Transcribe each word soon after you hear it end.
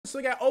So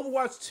we got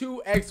Overwatch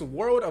 2 X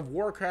World of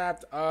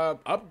Warcraft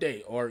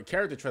update or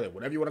character trailer,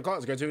 whatever you want to call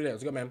it. Let's go to it.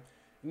 Let's go, man.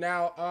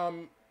 Now,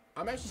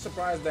 I'm actually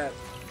surprised that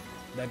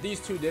these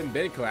two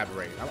didn't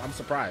collaborate. I'm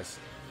surprised.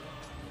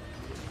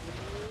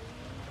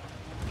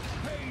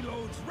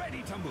 Payloads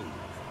ready to move.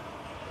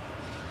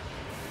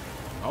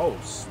 Oh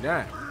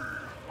snap!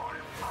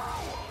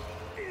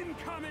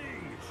 Incoming.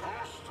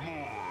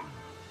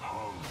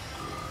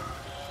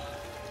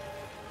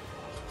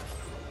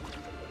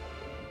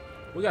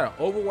 We got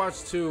an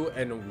Overwatch 2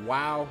 and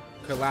WoW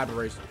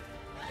collaboration.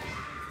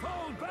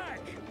 Fall back.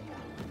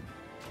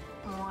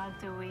 What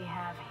do we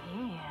have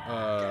here?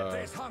 Get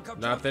this hunk of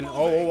Nothing. junk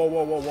Oh,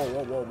 moving.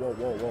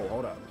 whoa,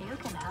 hold up. You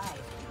can hide,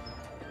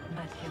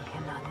 but you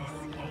cannot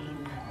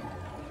escape.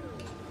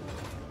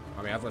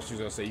 I mean, I thought she was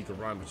gonna say you can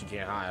run, but you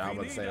can't hide. I was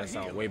about to say that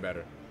sounds way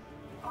better.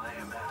 I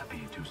am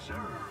happy to serve.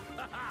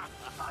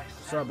 I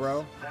What's up,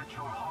 bro? that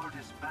your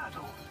hardest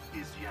battle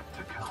is yet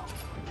to come.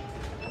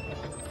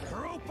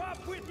 Rope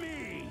up with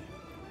me.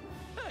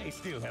 I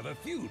still have a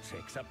few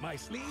tricks up my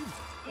sleeve.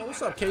 Oh,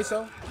 what's up,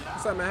 Queso?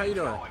 What's up, man? How you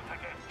doing? Going to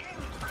get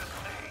interesting.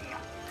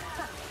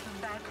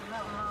 Back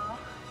Momo.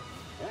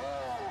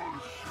 All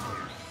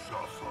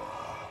shall suffer.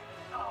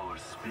 Our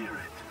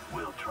spirit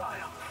will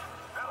triumph.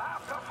 We'll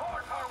have to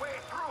force our way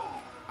through.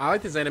 I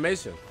like this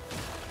animation.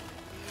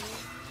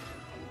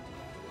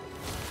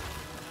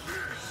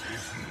 This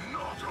is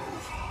not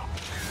over.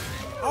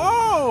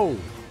 Oh!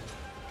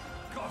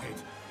 Got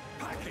it.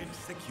 Package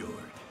secured.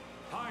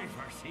 I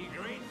foresee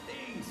great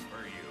things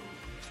for you.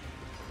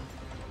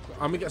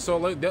 I'm gonna so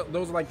like,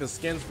 those are like the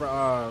skins for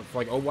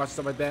like Overwatch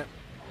stuff like that.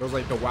 Those are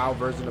like the WoW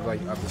version of like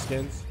of the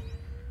skins.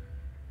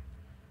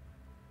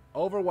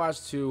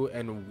 Overwatch 2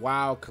 and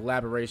WoW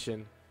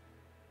collaboration.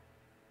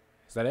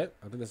 Is that it?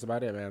 I think that's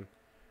about it, man.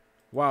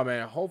 Wow,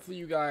 man. Hopefully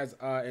you guys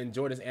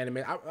enjoy this anime.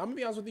 I'm gonna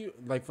be honest with you.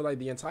 Like for like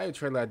the entire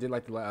trailer, I did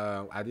like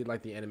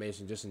the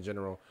animation just in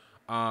general.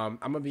 I'm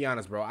gonna be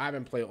honest, bro. I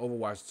haven't played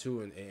Overwatch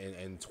 2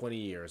 in 20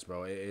 years,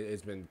 bro.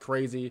 It's been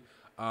crazy.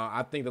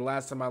 I think the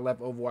last time I left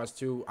Overwatch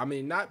 2, I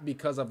mean, not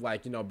because of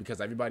like, you know, because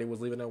everybody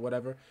was leaving or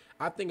whatever.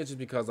 I think it's just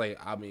because like,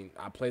 I mean,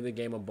 I played the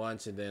game a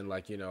bunch and then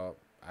like, you know,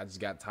 I just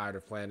got tired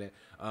of playing it.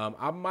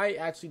 I might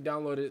actually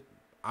download it.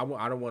 I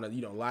don't want to,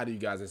 you know, lie to you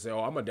guys and say,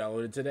 oh, I'm gonna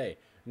download it today.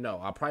 No,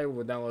 I probably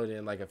will download it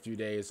in like a few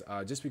days,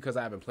 just because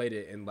I haven't played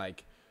it in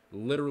like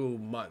literal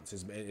months.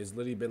 It's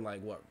literally been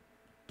like what,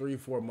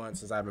 3-4 months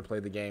since I haven't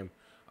played the game.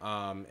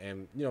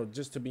 And you know,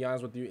 just to be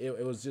honest with you,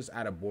 it was just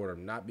out of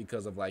boredom, not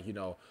because of like, you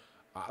know,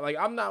 like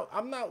I'm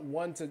not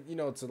one to, you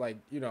know, to like,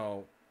 you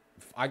know,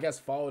 I guess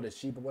follow the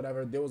sheep or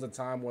whatever. There was a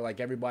time where like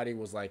everybody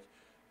was like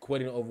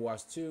quitting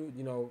Overwatch 2,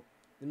 you know,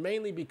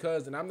 mainly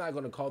because, and I'm not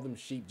going to call them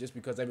sheep just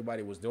because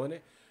everybody was doing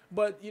it,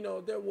 but you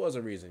know, there was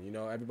a reason. You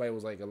know, everybody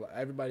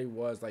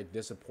was like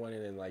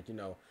disappointed in like, you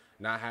know,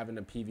 not having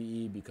the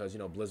PvE because, you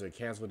know, Blizzard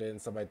canceled it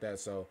and stuff like that.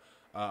 So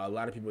a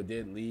lot of people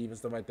did leave and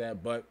stuff like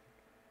that. But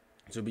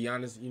to be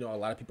honest, you know, a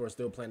lot of people are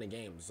still playing the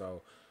game.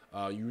 So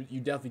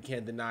you definitely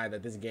can't deny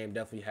that this game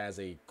definitely has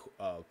a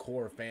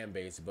core fan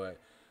base. But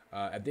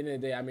at the end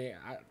of the day, I mean,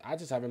 I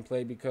just haven't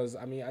played because,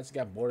 I mean, I just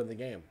got bored of the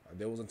game.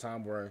 There was a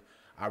time where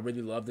I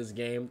really loved this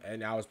game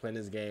and I was playing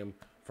this game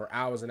for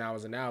hours and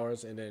hours and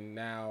hours, and then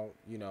now,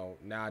 you know,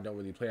 now I don't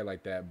really play it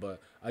like that.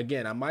 But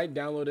again, I might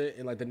download it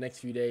in like the next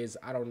few days.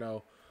 I don't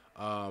know.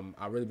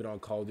 I've really been on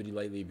Call of Duty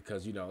lately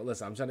because, you know,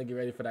 listen, I'm trying to get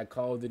ready for that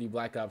Call of Duty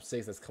Black Ops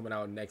 6 that's coming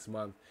out next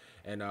month.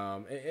 And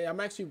I'm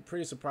actually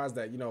pretty surprised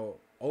that, you know,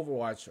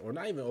 Overwatch, or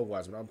not even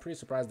Overwatch, but I'm pretty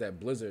surprised that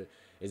Blizzard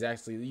is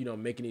actually, you know,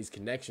 making these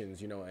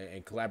connections, you know,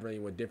 and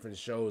collaborating with different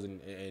shows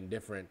and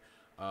different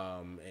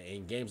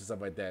in games and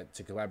stuff like that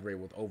to collaborate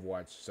with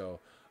Overwatch. So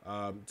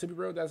to be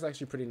real, that's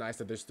actually pretty nice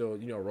that they're still,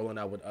 you know, rolling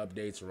out with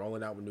updates and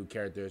rolling out with new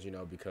characters, you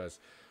know, because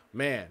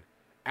man,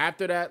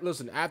 after that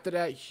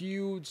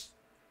huge,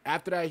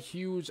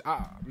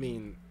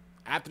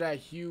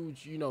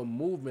 you know,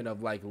 movement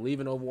of like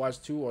leaving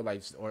Overwatch 2 or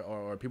like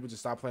or people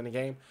just stop playing the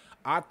game,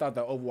 I thought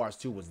that Overwatch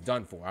 2 was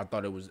done for. I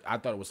thought it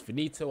was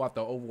finito. I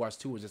thought Overwatch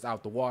 2 was just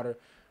out the water.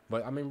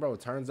 But I mean, bro,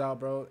 it turns out,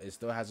 bro, it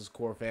still has its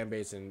core fan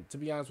base, and to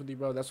be honest with you,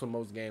 bro, that's what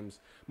most games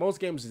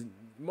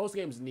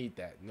need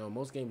that. You know,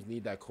 most games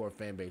need that core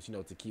fan base, you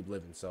know, to keep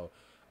living. So,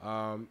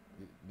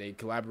 they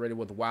collaborated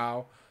with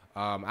WoW.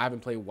 I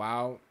haven't played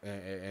WoW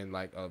in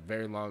like a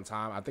very long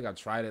time. I think I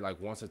tried it like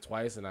once or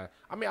twice, and I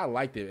mean, I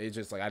liked it. It's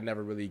just like I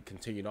never really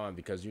continued on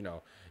because, you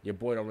know, your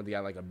boy don't really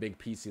got like a big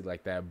PC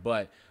like that.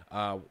 But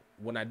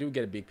when I do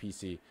get a big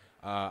PC,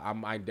 I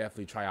might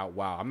definitely try out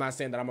WoW. I'm not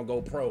saying that I'm gonna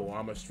go pro or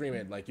I'm gonna stream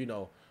it, like, you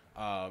know.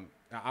 I'm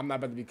not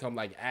about to become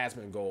like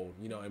Asmongold,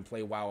 you know, and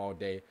play WoW all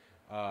day.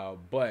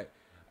 But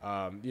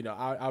you know,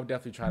 I'll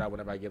definitely try it out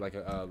whenever I get like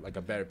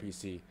a better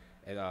PC,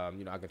 and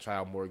you know, I can try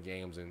out more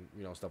games and,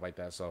 you know, stuff like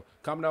that. So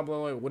comment down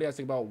below, what do you guys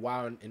think about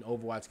WoW and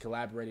Overwatch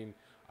collaborating?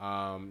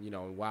 You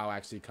know, and WoW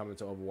actually coming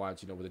to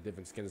Overwatch, you know, with the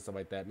different skins and stuff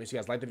like that. Make sure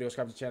you guys like the video,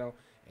 subscribe to the channel,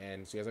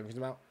 and see you guys next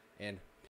time out, and